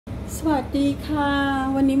สวัสดีค่ะ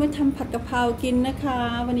วันนี้มาทำผัดกะเพรากินนะคะ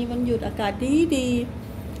วันนี้วันหยุดอากาศดี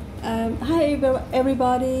Hi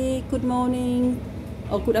everybody, good morning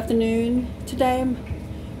or good afternoon. Today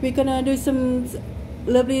we're gonna do some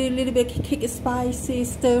lovely little bit kick spicy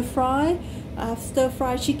stir fry. I have stir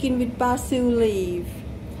fry chicken with basil leaf.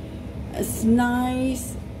 It's nice,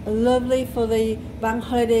 lovely for the bank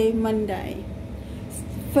holiday Monday.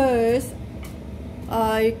 First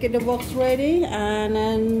I get the box ready and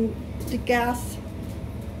then the gas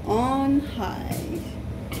on high.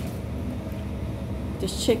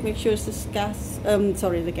 Just check, make sure it's the gas.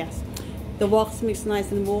 The gas. The wax makes nice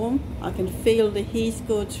and warm. I can feel the heat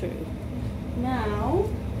go through. Now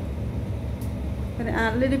I'm gonna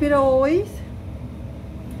add a little bit of oil,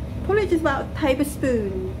 probably just about a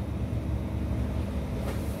tablespoon.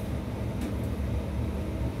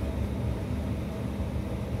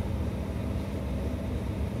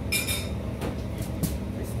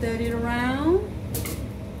 Stir it around.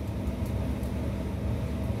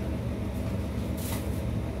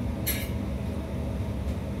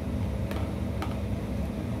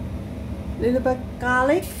 Little bit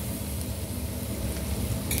garlic.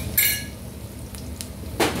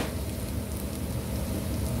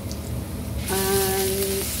 And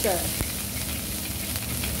stir.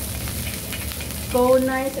 Go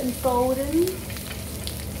nice and golden.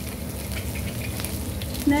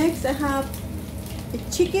 Next I have the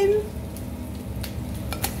chicken.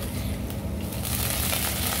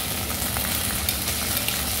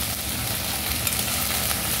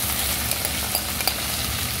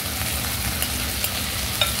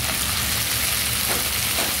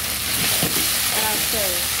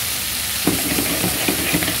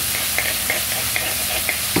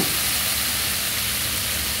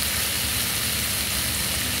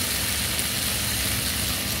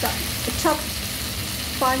 Chopped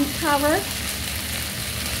fine carrot,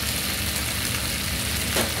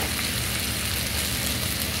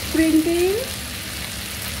 green beans,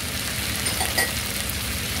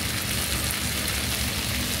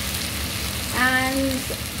 and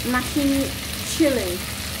mashing chili.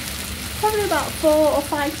 Probably about 4 or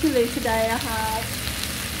 5 chili today I have.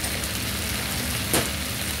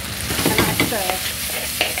 And I stir.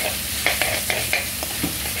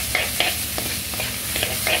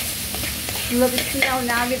 Love the smell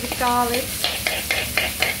now with the garlic.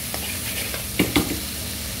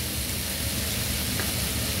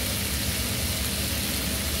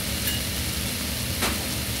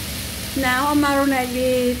 Now I'll marinate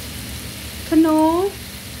with canola,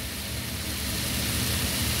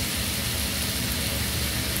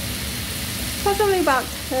 possibly about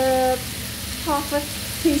half a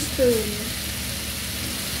teaspoon,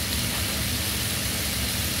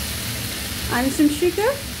 and some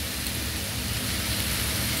sugar.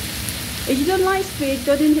 If you don't like sweet,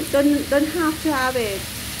 don't have to have it.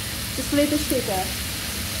 Just little sugar.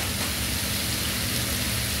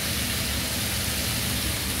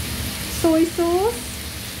 Soy sauce.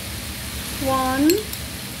 1,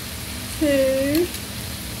 2,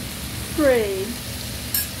 3.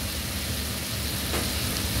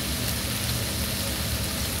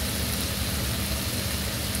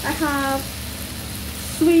 I have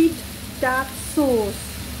sweet dark sauce.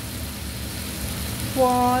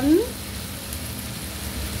 1,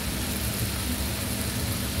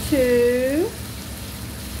 2,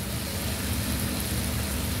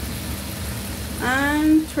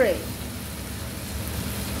 and 3.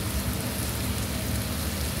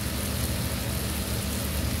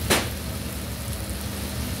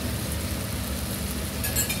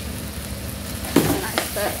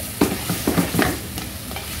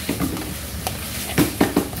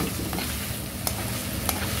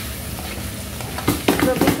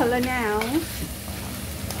 Lovely color now.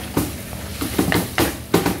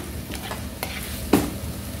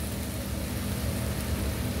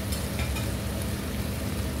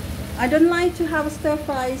 I don't like to have stir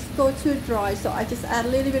fries go too dry, so I just add a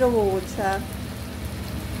little bit of water.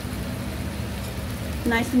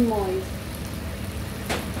 Nice and moist.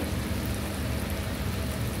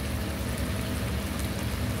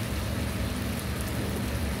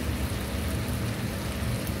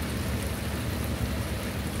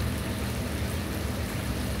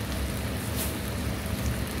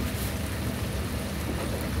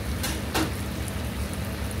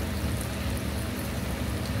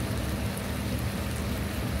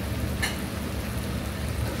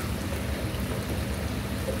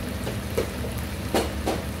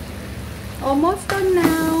 Almost done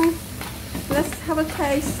now. Let's have a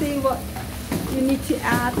taste, see what you need to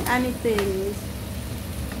add, anything.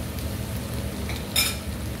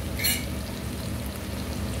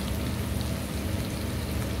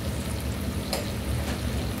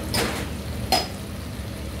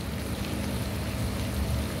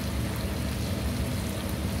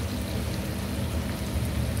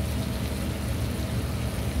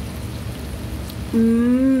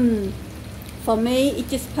 For me, it's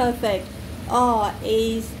just perfect. Oh,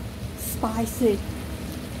 it's spicy.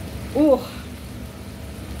 Oh,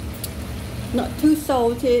 not too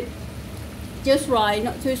salty, just right,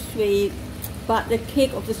 not too sweet. But the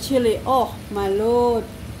kick of the chili, oh my lord.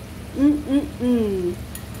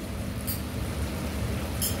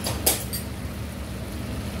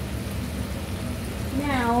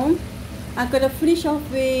 Now, I'm gonna finish off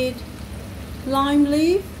with lime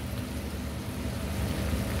leaf,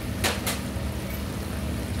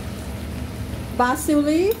 basil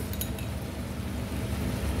leaf,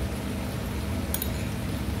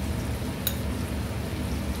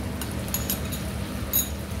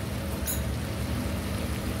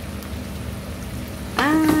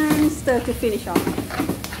 and stir to finish off.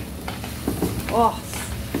 Oh,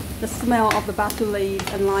 the smell of the basil leaf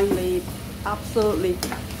and lime leaf, absolutely.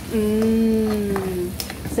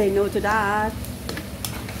 Say no to that.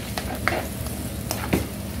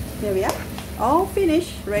 There we are. All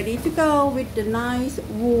finished, ready to go with the nice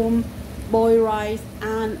warm boiled rice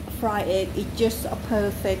and fried egg. It's just a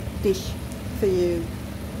perfect dish for you.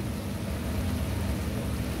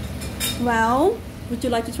 Well, would you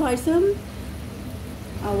like to try some?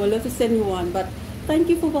 I would love to send you one, but thank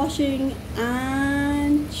you for watching,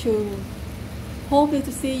 and hope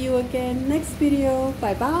to see you again next video.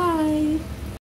 Bye bye.